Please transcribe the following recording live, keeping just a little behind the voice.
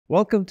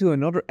Welcome to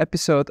another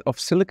episode of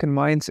Silicon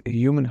Minds,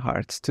 Human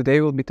Hearts.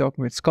 Today we'll be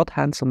talking with Scott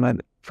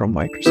Hanselman from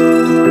Microsoft.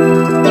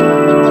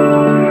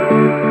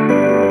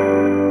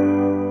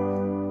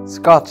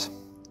 Scott,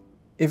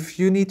 if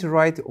you need to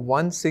write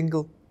one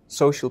single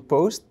social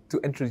post to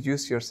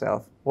introduce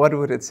yourself, what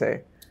would it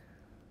say?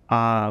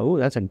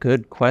 That's a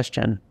good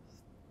question.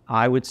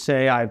 I would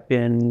say I've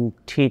been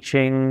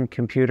teaching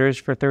computers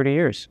for 30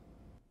 years.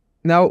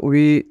 Now,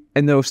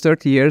 in those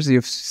 30 years,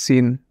 you've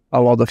seen a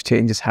lot of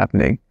changes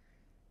happening.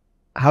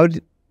 How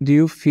do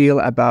you feel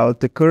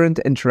about the current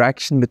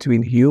interaction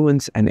between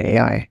humans and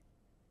AI?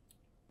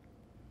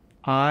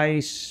 I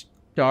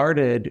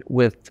started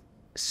with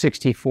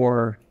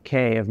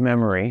 64K of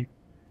memory,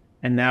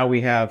 and now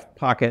we have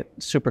pocket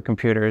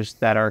supercomputers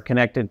that are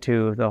connected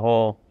to the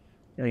whole,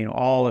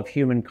 all of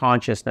human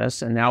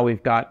consciousness. And now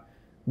we've got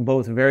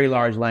both very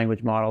large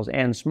language models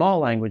and small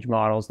language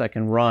models that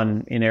can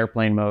run in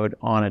airplane mode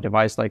on a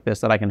device like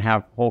this that I can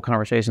have whole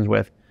conversations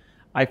with.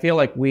 I feel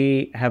like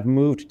we have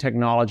moved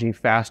technology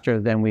faster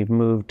than we've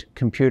moved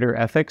computer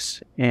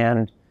ethics,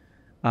 and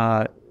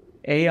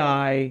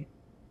AI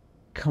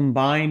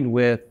combined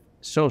with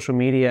social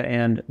media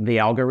and the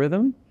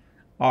algorithm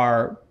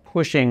are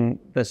pushing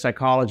the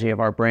psychology of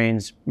our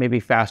brains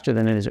maybe faster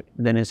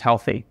than is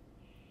healthy.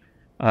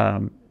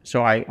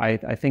 So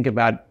I think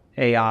about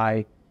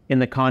AI in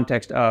the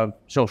context of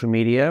social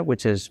media,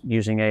 which is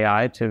using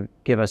AI to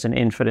give us an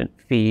infinite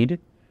feed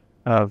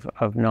of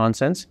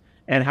nonsense,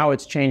 and how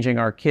it's changing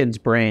our kids'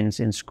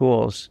 brains in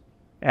schools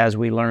as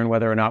we learn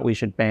whether or not we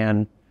should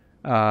ban,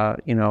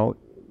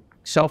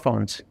 cell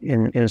phones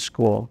in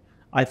school.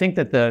 I think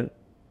that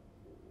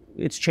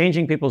it's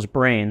changing people's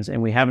brains,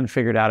 and we haven't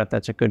figured out if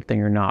that's a good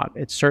thing or not.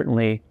 It's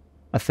certainly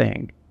a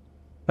thing,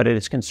 but it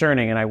is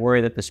concerning, and I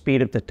worry that the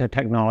speed of the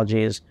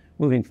technology is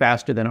moving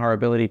faster than our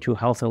ability to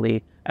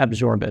healthily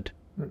absorb it.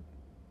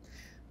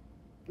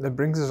 That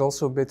brings us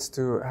also a bit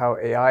to how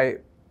AI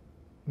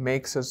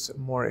makes us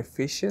more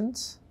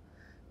efficient.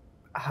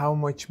 How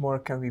much more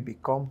can we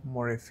become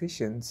more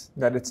efficient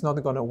that it's not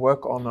going to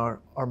work on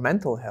our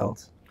mental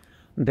health?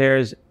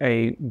 There's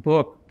a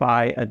book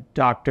by a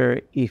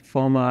Dr.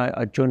 Ifeoma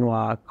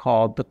Ajunwa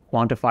called The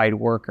Quantified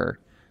Worker.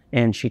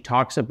 And she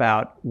talks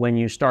about when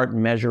you start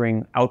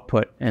measuring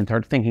output and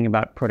start thinking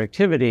about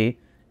productivity,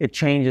 it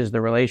changes the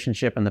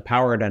relationship and the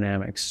power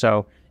dynamics.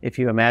 So if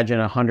you imagine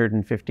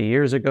 150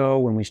 years ago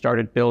when we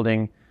started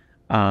building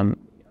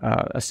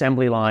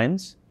assembly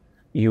lines,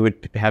 you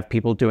would have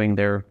people doing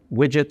their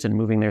widgets and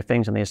moving their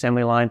things on the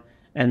assembly line.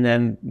 And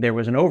then there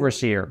was an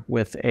overseer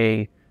with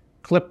a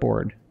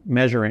clipboard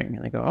measuring.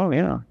 And they go, oh,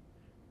 yeah,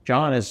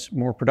 John is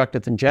more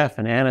productive than Jeff,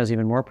 and Anna is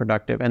even more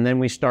productive. And then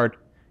we start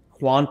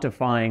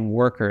quantifying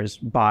workers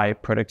by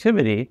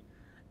productivity.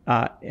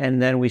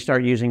 And then we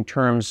start using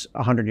terms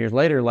 100 years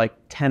later like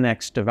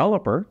 10x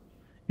developer.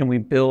 And we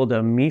build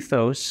a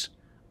mythos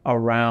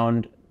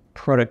around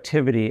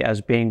productivity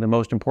as being the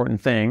most important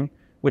thing,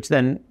 which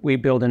then we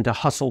build into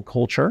hustle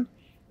culture,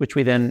 which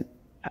we then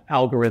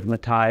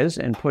algorithmatize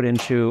and put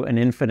into an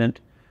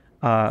infinite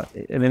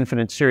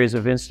series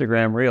of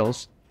Instagram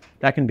reels.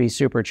 That can be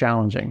super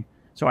challenging.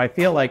 So I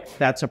feel like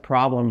that's a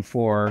problem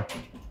for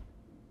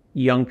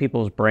young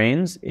people's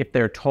brains if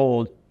they're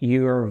told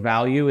your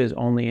value is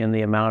only in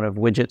the amount of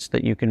widgets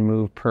that you can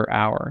move per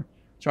hour.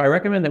 So I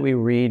recommend that we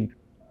read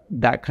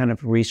that kind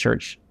of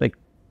research, like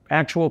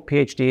actual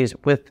PhDs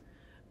with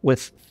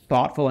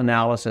thoughtful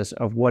analysis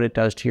of what it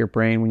does to your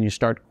brain when you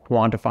start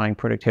quantifying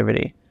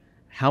productivity.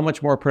 How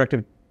much more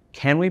productive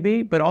can we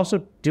be? But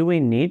also, do we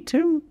need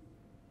to?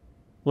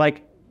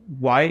 Like,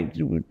 why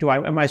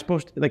am I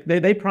supposed to, like,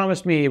 they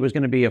promised me it was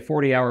going to be a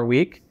 40-hour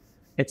week.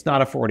 It's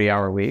not a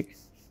 40-hour week,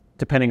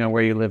 depending on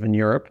where you live in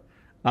Europe.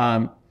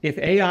 If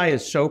AI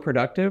is so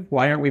productive,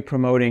 why aren't we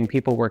promoting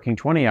people working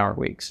 20-hour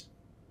weeks?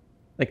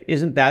 Like,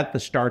 isn't that the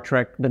Star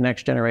Trek, The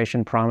Next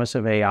Generation promise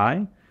of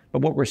AI?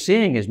 But what we're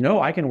seeing is,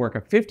 no, I can work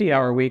a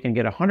 50-hour week and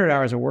get 100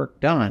 hours of work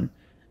done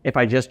if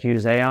I just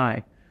use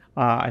AI.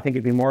 I think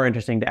it'd be more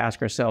interesting to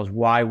ask ourselves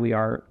why we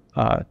are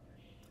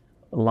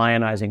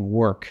lionizing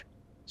work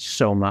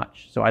so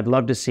much. So I'd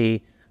love to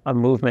see a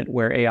movement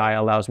where AI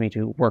allows me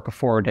to work a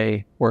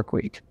 4-day work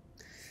week.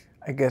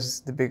 I guess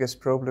the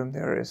biggest problem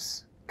there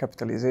is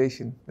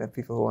capitalization, that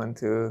people want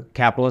to...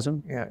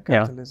 Capitalism? Yeah,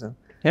 capitalism.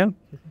 Yeah.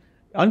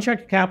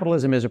 Unchecked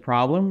capitalism is a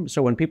problem.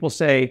 So when people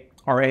say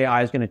our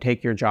AI is going to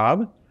take your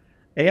job,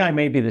 AI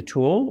may be the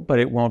tool, but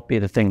it won't be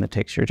the thing that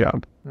takes your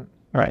job. All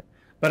right.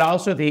 But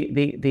also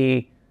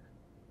there's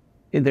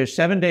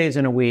 7 days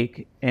in a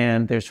week,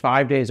 and there's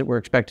 5 days that we're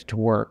expected to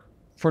work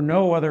for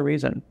no other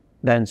reason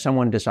than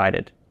someone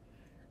decided.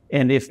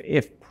 And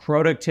if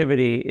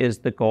productivity is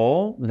the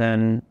goal,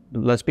 then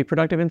let's be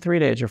productive in 3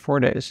 days or 4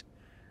 days.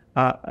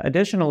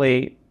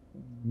 Additionally,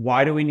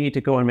 why do we need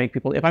to go and make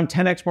people, if I'm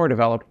 10x more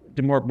developed,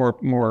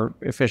 more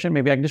efficient,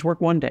 maybe I can just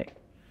work 1 day.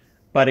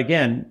 But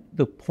again,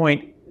 the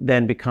point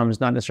then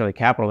becomes not necessarily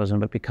capitalism,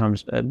 but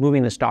becomes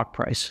moving the stock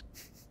price,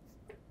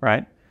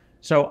 right?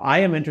 So I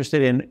am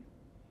interested in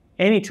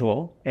any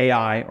tool,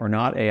 AI or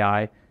not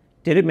AI.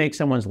 Did it make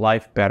someone's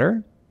life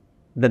better?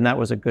 then that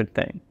was a good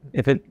thing.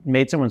 If it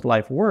made someone's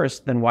life worse,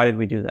 then why did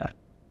we do that?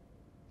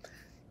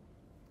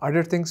 Are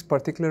there things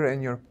particular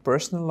in your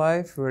personal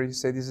life where you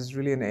say this is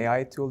really an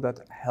AI tool that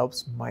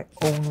helps my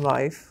own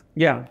life?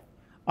 Yeah.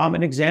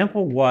 An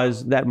example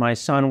was that my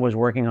son was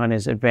working on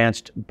his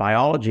advanced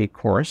biology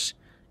course,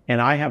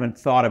 and I haven't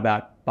thought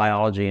about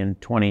biology in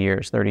 20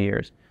 years, 30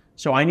 years.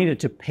 So I needed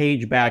to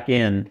page back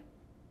in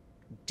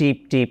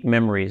deep, deep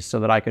memories so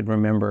that I could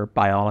remember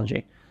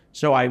biology.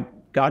 So I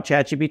got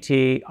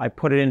ChatGPT, I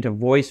put it into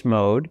voice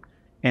mode,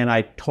 and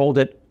I told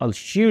it a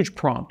huge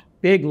prompt,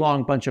 big,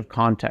 long bunch of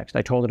context.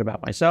 I told it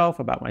about myself,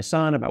 about my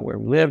son, about where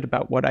we lived,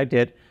 about what I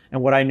did,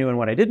 and what I knew and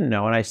what I didn't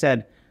know. And I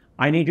said,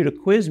 I need you to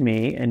quiz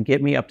me and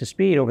get me up to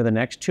speed over the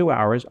next 2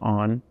 hours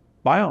on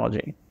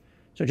biology.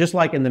 So just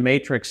like in The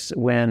Matrix,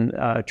 when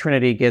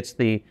Trinity gets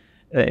the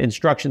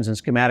instructions and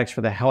schematics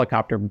for the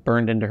helicopter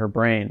burned into her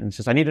brain and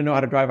says, I need to know how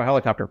to drive a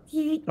helicopter.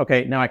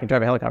 Okay, now I can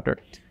drive a helicopter.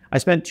 I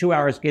spent 2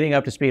 hours getting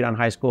up to speed on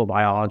high school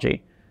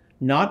biology,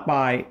 not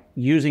by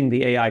using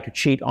the AI to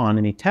cheat on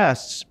any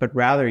tests, but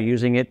rather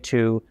using it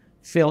to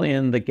fill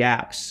in the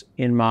gaps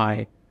in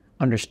my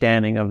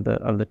understanding of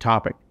the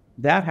topic.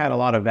 That had a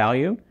lot of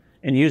value,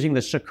 and using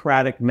the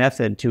Socratic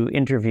method to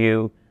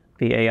interview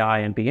the AI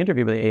and be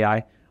interviewed by the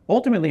AI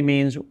ultimately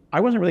means I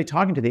wasn't really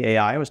talking to the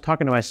AI, I was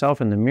talking to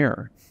myself in the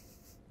mirror.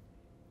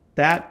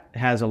 That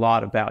has a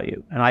lot of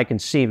value, and I can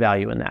see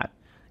value in that.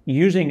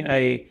 Using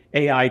a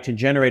AI to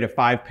generate a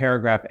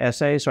 5-paragraph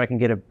essay so I can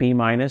get a B-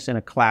 in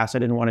a class I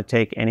didn't want to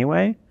take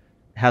anyway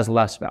has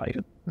less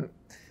value.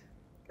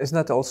 Isn't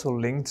that also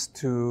linked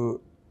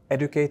to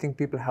educating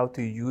people how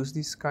to use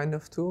these kind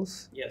of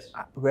tools? Yes.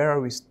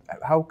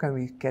 How can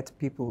we get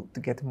people to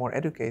get more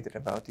educated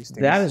about these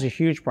things? That is a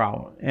huge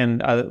problem,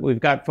 and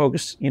we've got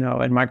folks, in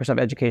Microsoft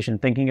Education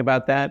thinking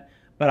about that.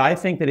 But I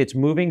think that it's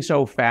moving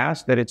so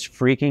fast that it's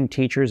freaking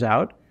teachers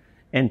out,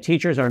 and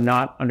teachers are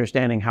not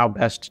understanding how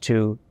best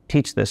to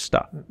teach this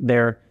stuff.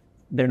 They're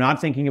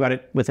not thinking about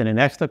it within an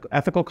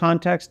ethical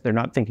context. They're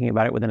not thinking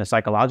about it within a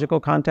psychological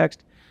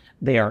context.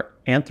 They are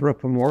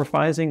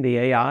anthropomorphizing the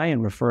AI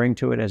and referring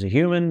to it as a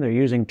human. They're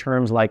using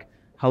terms like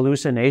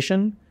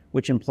hallucination,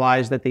 which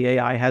implies that the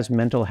AI has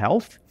mental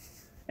health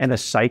and a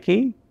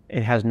psyche.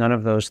 It has none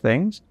of those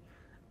things.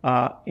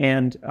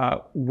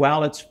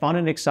 While it's fun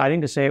and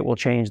exciting to say it will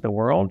change the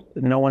world,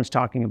 no one's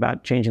talking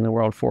about changing the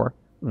world for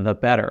the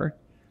better.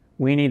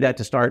 We need that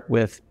to start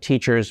with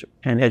teachers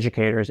and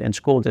educators and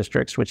school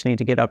districts, which need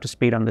to get up to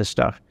speed on this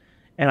stuff.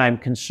 And I'm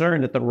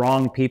concerned that the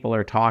wrong people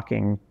are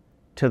talking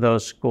to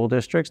those school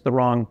districts, the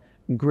wrong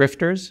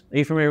grifters. Are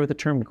you familiar with the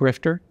term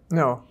grifter?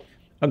 No.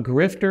 A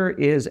grifter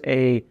is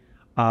a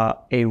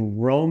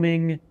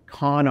roaming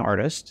con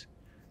artist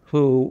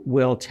who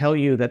will tell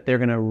you that they're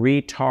going to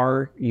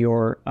re-tar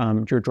your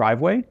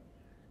driveway. And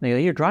they go,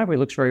 your driveway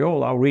looks very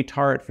old, I'll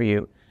re-tar it for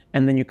you.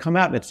 And then you come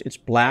out and it's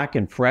black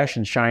and fresh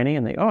and shiny,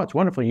 and oh, it's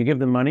wonderful. You give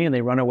them money and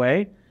they run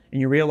away,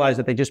 and you realize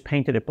that they just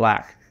painted it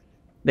black.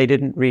 They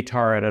didn't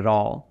re-tar it at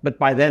all. But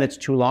by then it's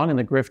too long and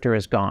the grifter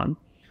is gone.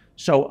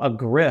 So a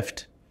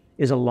grift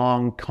is a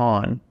long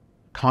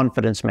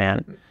confidence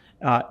man.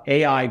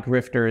 AI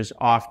grifters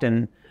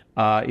often,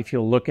 if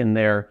you look in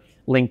their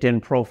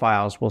LinkedIn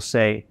profiles, will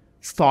say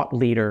thought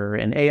leader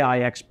and AI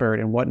expert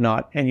and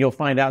whatnot, and you'll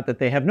find out that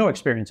they have no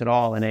experience at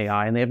all in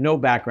AI and they have no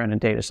background in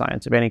data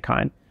science of any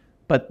kind,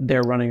 but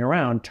they're running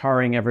around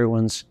tarring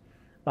everyone's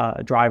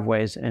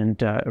driveways and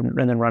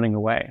then running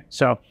away.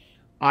 So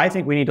I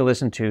think we need to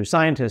listen to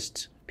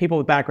scientists, people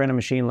with background in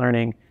machine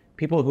learning,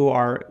 people who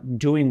are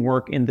doing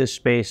work in this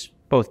space,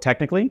 both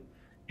technically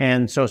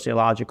and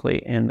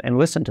sociologically, and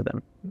listen to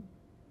them.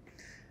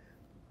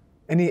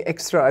 Any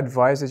extra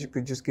advice that you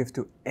could just give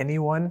to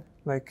anyone?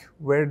 Like,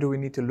 where do we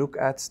need to look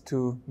at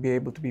to be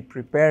able to be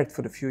prepared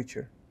for the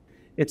future?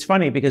 It's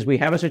funny because we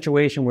have a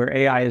situation where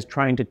AI is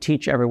trying to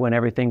teach everyone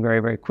everything very,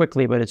 very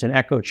quickly, but it's an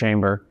echo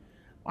chamber.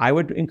 I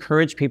would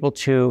encourage people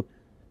to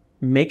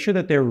make sure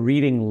that they're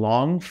reading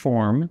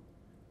long-form,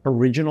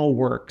 original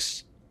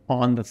works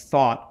on the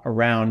thought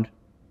around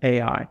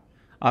AI.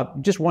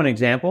 Just one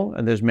example,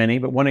 and there's many,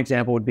 but one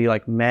example would be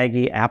like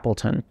Maggie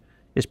Appleton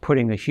is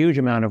putting a huge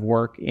amount of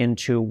work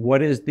into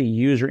what is the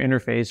user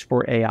interface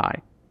for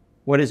AI.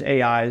 What is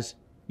AI's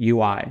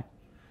UI?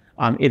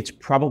 It's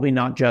probably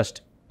not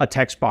just a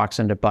text box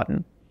and a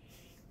button.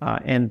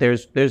 And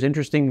there's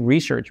interesting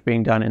research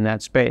being done in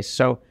that space.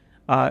 So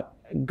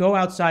go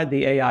outside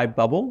the AI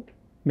bubble.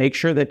 Make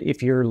sure that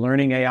if you're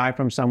learning AI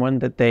from someone,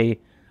 that they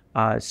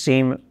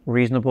seem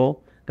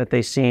reasonable, that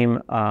they seem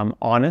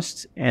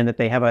honest, and that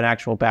they have an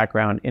actual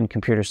background in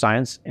computer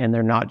science, and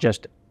they're not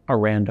just a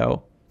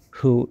rando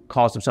who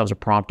calls themselves a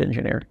prompt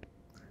engineer.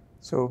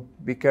 So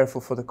be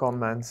careful for the con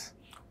men.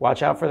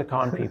 Watch out for the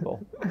con people.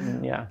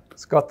 Yeah.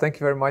 Scott, thank you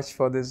very much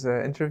for this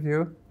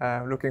interview.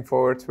 Looking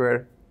forward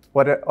to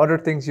what other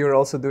things you're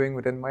also doing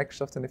within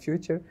Microsoft in the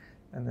future.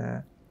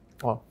 And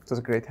well, it was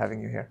great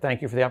having you here.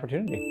 Thank you for the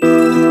opportunity.